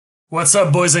What's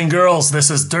up, boys and girls? This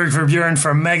is Dirk Verbjörn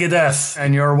from Megadeth,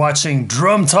 and you're watching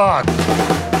Drum Talk.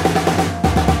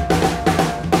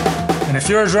 And if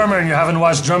you're a drummer and you haven't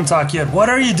watched Drum Talk yet, what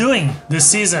are you doing? This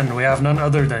season, we have none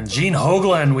other than Gene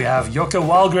Hoglan, we have Jokke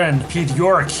Wahlgren, Pete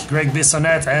York, Greg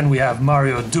Bissonnette, and we have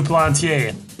Mario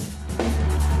Duplantier.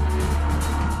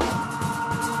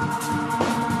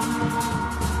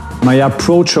 My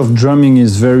approach of drumming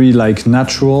is very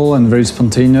natural and very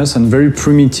spontaneous and very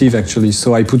primitive actually.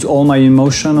 So I put all my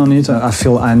emotion on it. I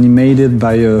feel animated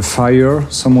by a fire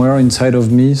somewhere inside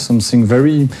of me, something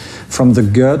very from the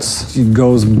guts. It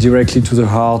goes directly to the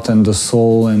heart and the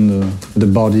soul and the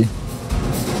body.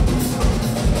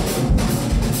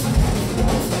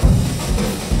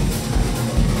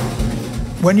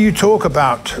 When you talk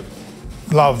about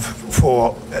love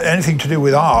for anything to do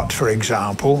with art, for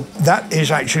example, that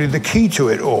is actually the key to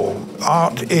it all.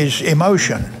 Art is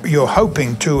emotion. You're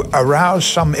hoping to arouse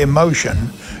some emotion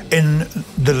in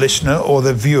the listener or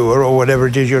the viewer or whatever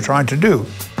it is you're trying to do.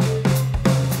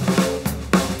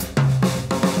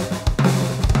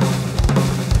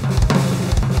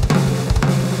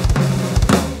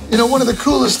 You know, one of the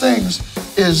coolest things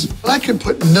is I can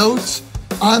put notes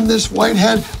on this white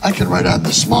head. I can write on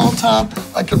the small top.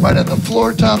 I can write on the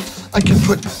floor top. I can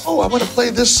put, oh, I want to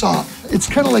play this song. It's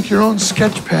kind of like your own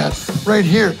sketch pad right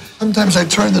here. Sometimes I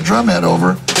turn the drum head over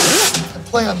and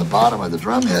play on the bottom of the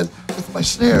drum head with my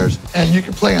snares, and you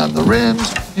can play on the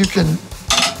rims. You can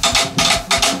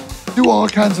do all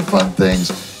kinds of fun things,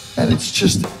 and it's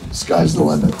just, sky's the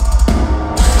limit.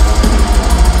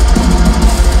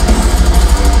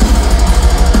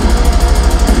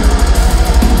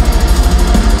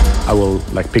 I will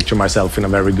picture myself in a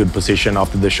very good position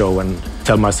after the show and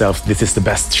tell myself this is the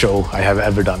best show I have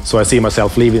ever done. So I see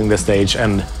myself leaving the stage,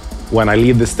 and when I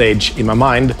leave the stage in my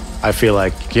mind, I feel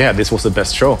like, yeah, this was the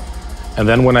best show. And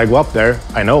then when I go up there,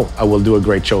 I know I will do a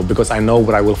great show because I know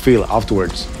what I will feel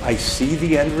afterwards. I see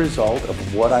the end result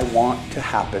of what I want to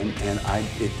happen, and I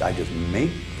just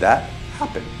make that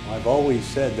happen. I've always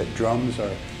said that drums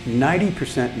are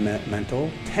 90%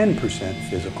 mental, 10%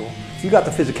 physical. If you got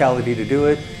the physicality to do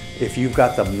it, if you've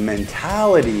got the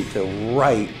mentality to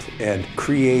write and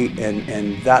create,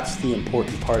 and that's the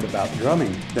important part about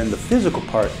drumming, then the physical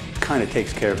part kind of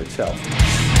takes care of itself.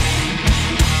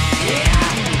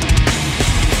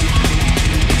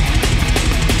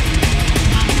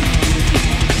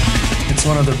 It's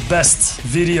one of the best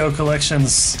video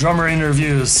collections, drummer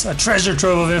interviews, a treasure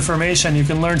trove of information. You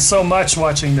can learn so much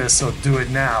watching this, so do it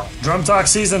now. Drum Talk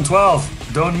Season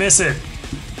 12. Don't miss it.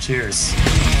 Cheers.